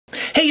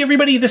Hey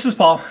everybody, this is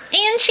Paul.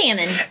 And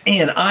Shannon.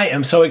 And I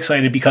am so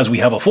excited because we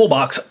have a full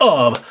box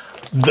of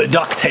the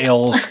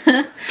Ducktales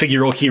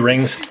Figural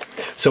Keyrings.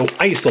 So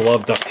I used to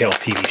love Ducktales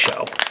TV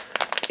show.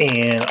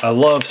 And I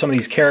love some of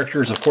these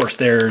characters. Of course,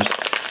 there's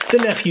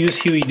the nephews,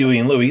 Huey, Dewey,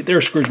 and Louie.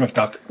 There's Scrooge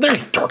McDuck. There's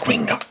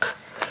Darkwing Duck.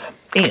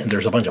 And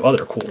there's a bunch of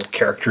other cool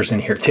characters in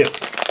here too.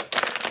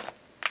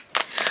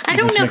 I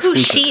don't know who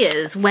she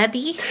is.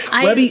 Webby?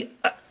 Webby?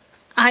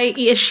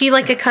 Is she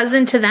like a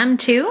cousin to them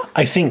too?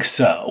 I think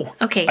so.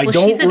 Okay, well,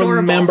 she's adorable. I don't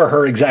remember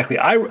her exactly.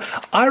 I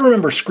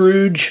remember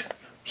Scrooge,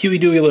 Huey,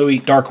 Dewey, Louie,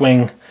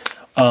 Darkwing,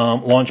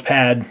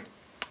 Launchpad,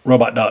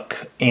 Robot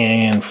Duck,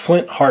 and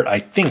Flint Heart. I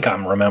think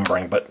I'm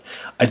remembering, but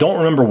I don't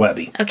remember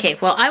Webby. Okay,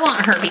 well I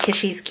want her because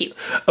she's cute.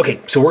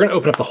 Okay, so we're gonna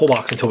open up the whole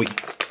box until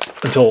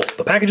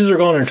the packages are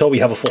gone or until we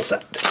have a full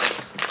set.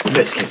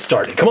 Let's get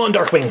started. Come on,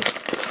 Darkwing.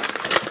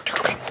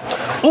 Darkwing.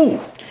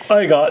 Oh,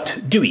 I got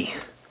Dewey.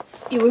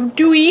 You have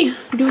Dewey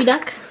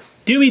Duck.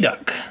 Dewey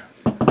Duck.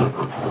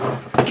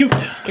 Cute.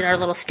 Let's get our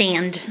little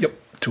stand. Yep.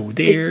 So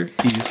there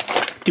is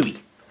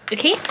Dewey.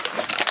 Okay.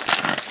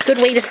 Good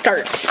way to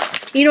start.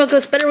 You know what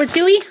goes better with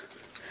Dewey?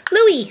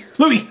 Louie.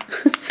 Louie.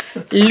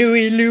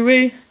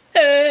 Louie.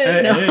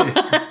 No.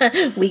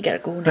 Hey. We gotta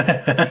go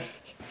now.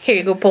 Here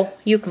you go, Paul.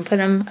 You can put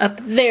him up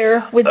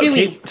there with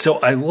Dewey. Okay, so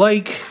I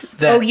like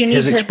that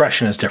his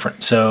expression is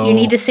different. So you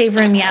need to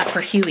savor him, yeah,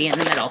 for Huey in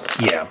the middle.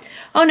 Yeah.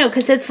 Oh no,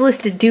 because it's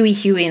listed Dewey,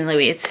 Huey, and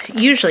Louie. It's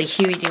usually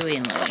Huey, Dewey,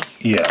 and Louie.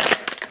 Yeah.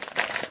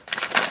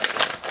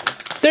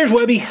 There's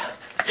Webby.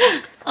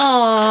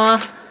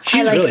 Aww.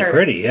 She's like really her.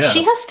 pretty, yeah.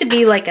 She has to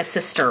be like a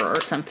sister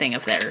or something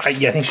of theirs.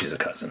 Yeah, I think she's a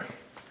cousin.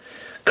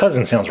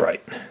 Cousin sounds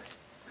right.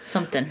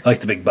 Something. I like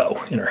the big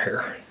bow in her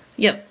hair.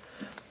 Yep.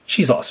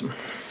 She's awesome.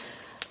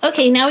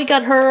 Okay, now we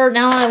got her.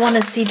 Now I want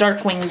to see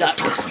Darkwing Duck.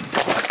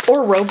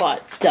 Or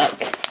Robot Duck.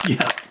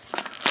 Yeah.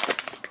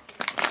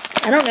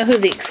 I don't know who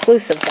the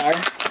exclusives are.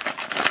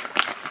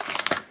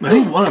 I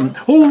think one of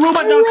them. Oh,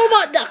 Robot Duck!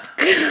 Robot Duck!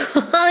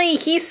 Honey,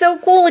 he's so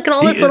cool. Look at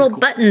all his little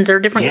buttons are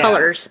different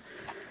colors.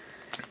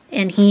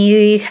 And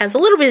he has a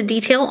little bit of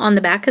detail on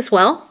the back as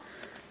well.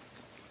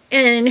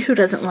 And who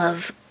doesn't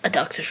love a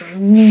duck? That's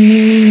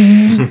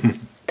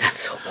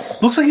so cool.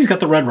 Looks like he's got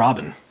the Red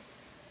Robin.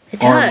 It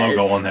does.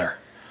 Logo on there.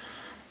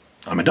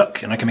 I'm a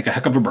duck, and I can make a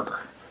heck of a burger.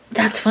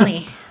 That's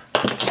funny.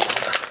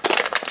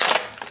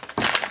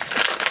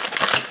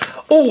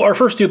 Oh, our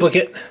first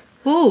duplicate.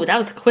 Ooh, that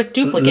was a quick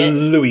duplicate.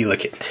 Louie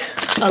Lickett.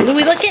 A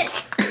Louie Lickett?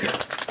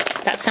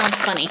 That sounds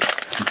funny.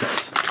 It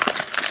does.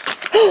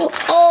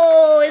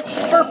 Oh, it's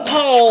for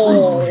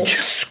Paul.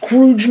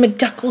 Scrooge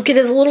McDuck. Look at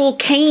his little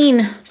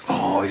cane.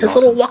 Oh, he's his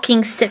awesome. little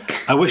walking stick.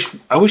 I wish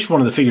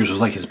one of the figures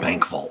was like his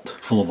bank vault,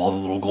 full of all the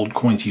little gold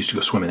coins he used to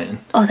go swimming in.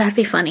 Oh, that'd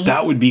be funny.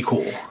 That would be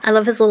cool. I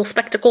love his little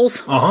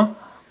spectacles. Uh-huh.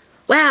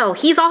 Wow,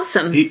 he's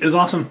awesome. He is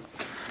awesome.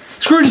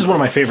 Scrooge is one of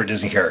my favorite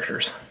Disney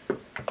characters.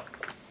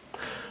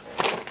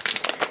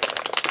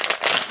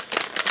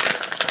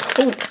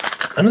 Oh,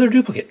 another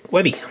duplicate.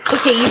 Webby.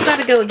 Okay, you've got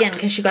to go again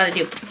because you got to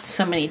do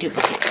so many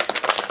duplicates.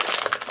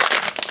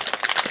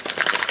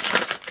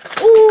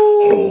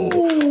 Ooh!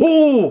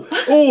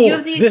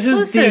 Oh! This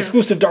is the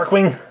exclusive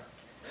Darkwing.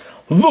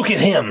 Look at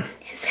him.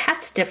 His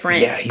hat's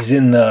different. Yeah, he's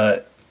in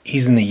the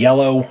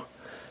yellow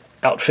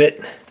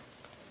outfit.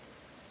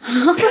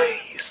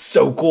 He's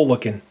so cool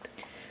looking.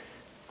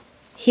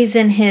 He's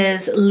in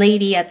his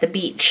lady at the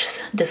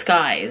beach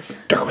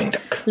disguise. Darkwing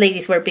Duck.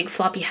 Ladies wear big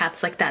floppy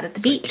hats like that at the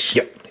beach.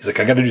 Yep. He's like,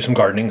 I gotta do some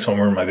gardening, so I'm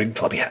wearing my big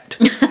floppy hat.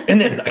 And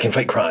then I can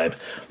fight crime.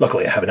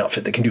 Luckily, I have an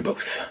outfit that can do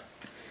both.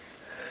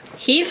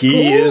 He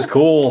is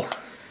cool.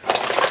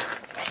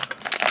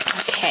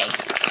 Okay.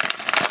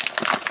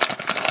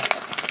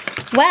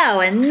 Wow,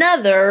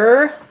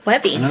 another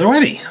Webby. Another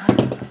Webby.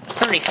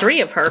 It's already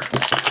 3 of her.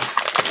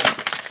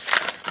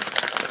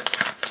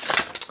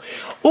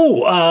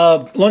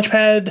 Oh,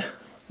 Launchpad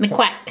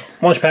McQuack.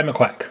 Launchpad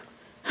McQuack.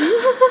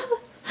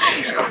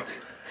 He's cool.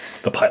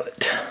 The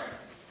pilot.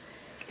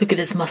 Look at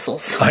his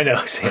muscles. I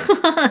know. See him.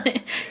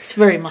 He's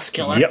very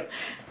muscular. Yep.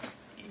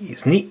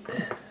 He's neat.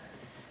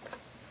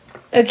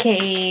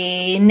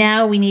 Okay,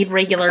 now we need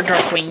regular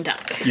Darkwing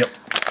Duck. Yep.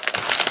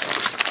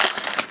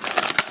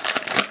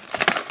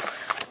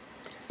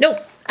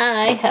 Nope,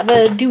 I have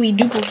a Dewey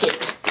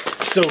duplicate.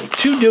 So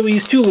 2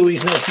 Deweys, 2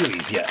 Louies, no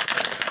Hueys yet.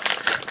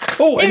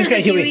 Oh, I just got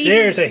Huey.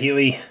 There's a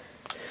Huey.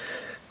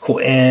 Cool,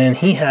 and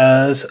he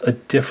has a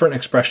different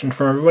expression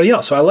from everybody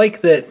else. So I like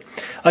that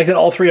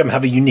all 3 of them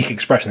have a unique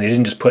expression. They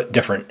didn't just put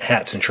different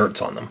hats and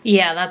shirts on them.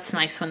 Yeah, that's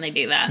nice when they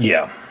do that.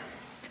 Yeah.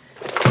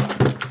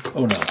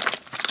 Oh no.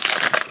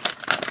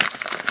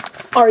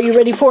 Are you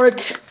ready for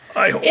it?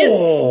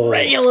 It's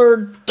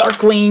regular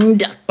Darkwing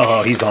Duck.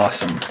 Oh, he's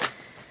awesome.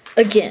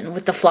 Again,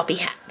 with the floppy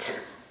hat.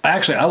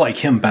 Actually, I like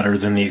him better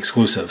than the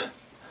exclusive.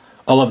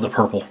 I love the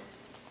purple.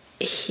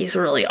 He's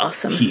really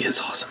awesome. He is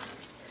awesome.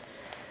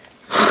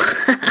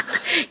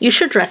 You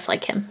should dress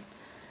like him.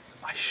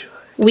 I should.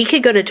 We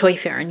could go to Toy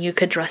Fair and you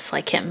could dress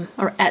like him,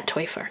 or at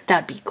Toy Fair.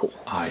 That'd be cool.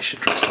 I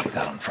should dress like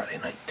that on Friday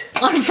night.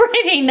 On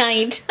Friday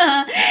night.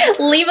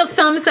 Leave a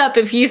thumbs up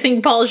if you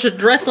think Paul should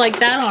dress like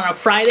that on a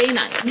Friday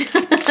night.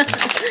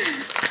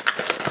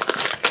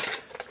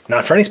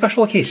 Not for any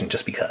special occasion,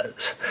 just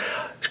because.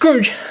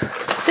 Scrooge.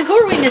 So who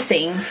are we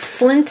missing?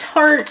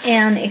 Flintheart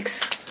and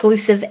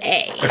Exclusive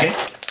A. Okay.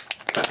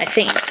 I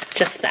think.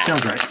 Just that.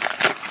 Sounds right.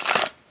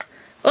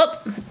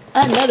 Oh,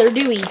 another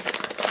Dewey.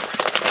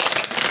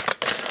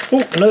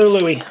 Oh, another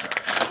Louie.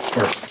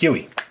 Or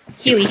Huey.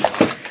 Huey.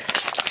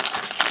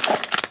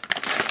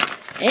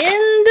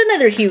 And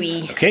another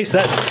Huey. Okay, so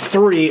that's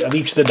 3 of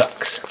each of the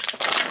ducks.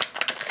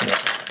 Yeah.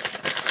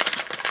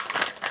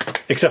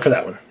 Except for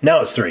that one.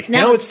 Now it's 3.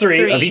 Now it's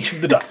 3 of each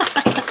of the ducks.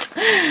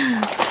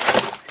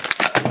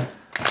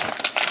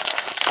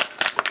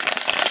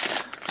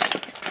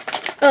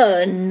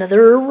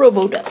 Another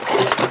Robo-Duck.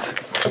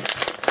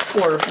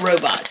 Or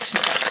robot.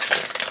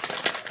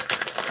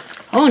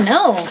 Oh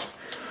no!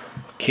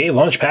 Okay,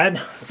 launch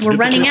pad. We're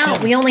running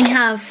out. We only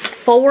have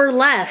 4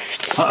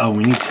 left. Uh-oh,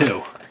 we need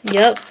 2.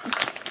 Yep.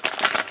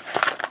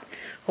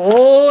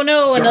 Oh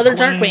no, another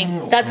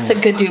Darkwing. That's a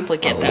good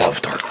duplicate though. I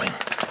love Darkwing.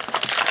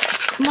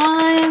 Come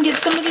on, get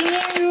somebody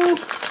new.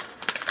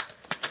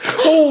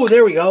 Oh,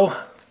 there we go.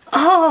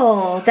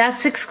 Oh,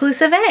 that's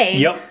Exclusive A.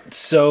 Yep,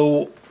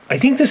 so I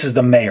think this is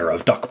the mayor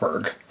of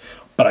Duckburg,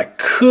 but I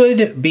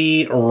could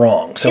be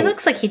wrong. So he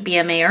looks like he'd be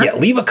a mayor. yeah,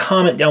 leave a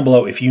comment down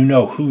below if you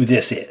know who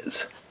this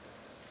is.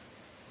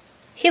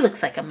 He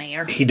looks like a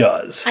mayor. He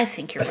does. I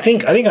think you're right.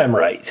 I think I'm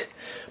right.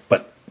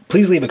 But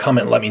please leave a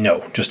comment and let me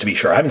know, just to be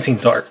sure. I haven't seen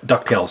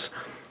DuckTales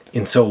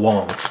in so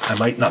long. I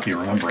might not be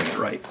remembering it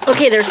right.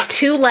 Okay, there's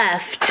 2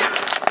 left.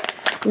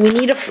 We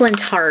need a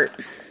Flintheart.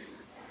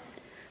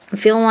 I'm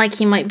feeling like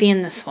he might be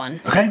in this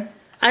one. Okay.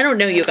 I don't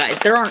know, you guys.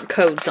 There aren't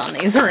codes on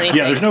these or anything.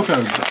 Yeah, there's no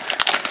codes.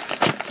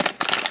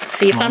 Let's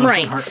see if I'm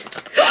right.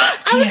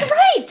 I was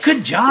right!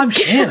 Good job,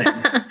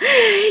 Shannon.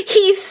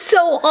 He's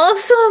so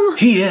awesome.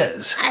 He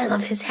is. I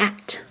love his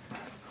hat.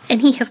 And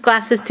he has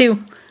glasses too.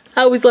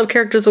 I always love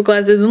characters with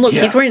glasses. And look,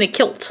 he's wearing a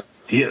kilt.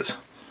 He is.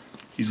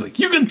 He's like,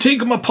 you can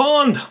take my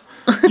pond.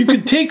 You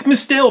can take my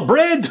stale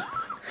bread.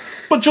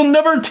 But you'll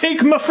never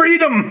take my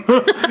freedom.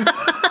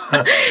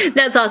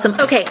 That's awesome.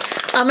 Okay,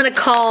 I'm going to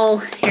call...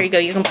 Here you go.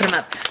 You can put him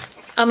up.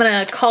 I'm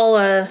going to call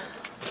a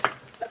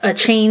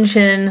change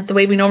in the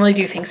way we normally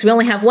do things. We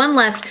only have 1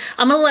 left.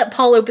 I'm going to let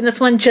Paul open this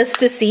one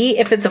just to see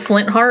if it's a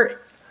Flintheart,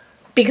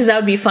 because that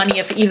would be funny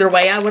if either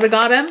way I would have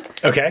got him.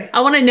 Okay. I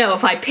want to know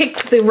if I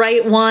picked the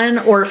right one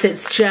or if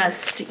it's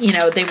just, you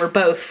know, they were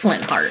both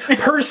Flintheart.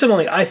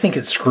 Personally, I think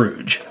it's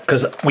Scrooge,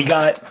 because we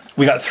got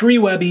 3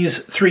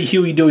 Webbies, 3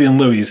 Huey, Dewey, and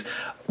Louies.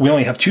 We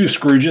only have 2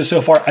 Scrooges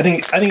so far. I think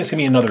it's going to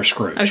be another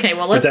Scrooge. Okay,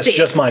 well, let's see. But that's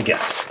just my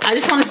guess. I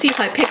just want to see if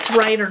I picked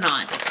right or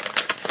not.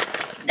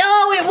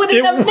 No, it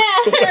wouldn't have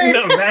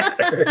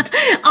mattered.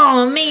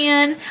 Oh,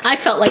 man. I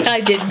felt like I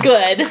did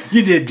good.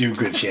 You did do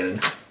good,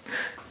 Shannon.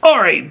 All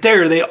right,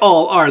 there they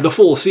all are, the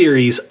full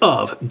series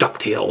of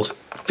DuckTales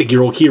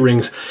Figural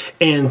Keyrings.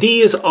 And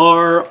these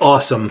are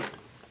awesome.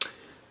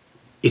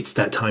 It's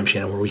that time,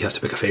 Shannon, where we have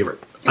to pick a favorite.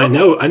 Okay. I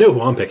know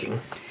who I'm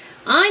picking.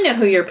 I know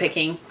who you're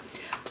picking.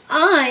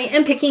 I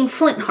am picking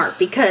Flintheart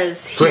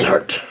because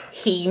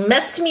he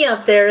messed me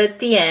up there at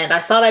the end. I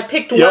thought I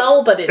picked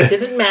well, but it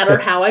didn't matter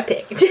how I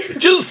picked.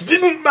 Just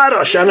didn't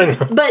matter, Shannon.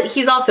 But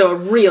he's also a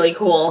really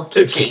cool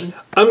keychain.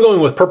 I'm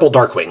going with Purple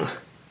Darkwing.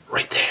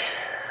 Right there.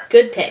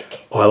 Good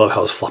pick. Oh, I love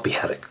how his floppy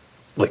hat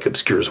like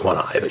obscures one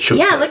eye, but shows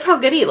look how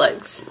good he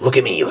looks. Look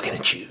at me looking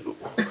at you.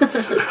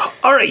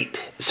 All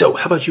right, so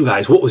how about you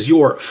guys? What was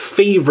your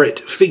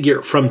favorite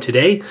figure from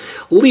today?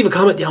 Leave a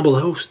comment down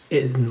below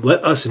and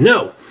let us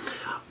know.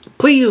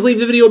 Please leave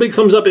the video a big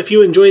thumbs up if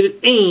you enjoyed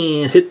it,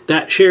 and hit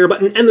that share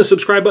button and the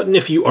subscribe button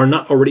if you are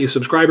not already a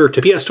subscriber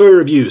to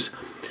PSToyReviews.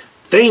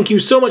 Thank you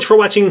so much for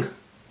watching.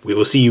 We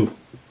will see you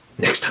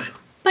next time.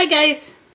 Bye, guys.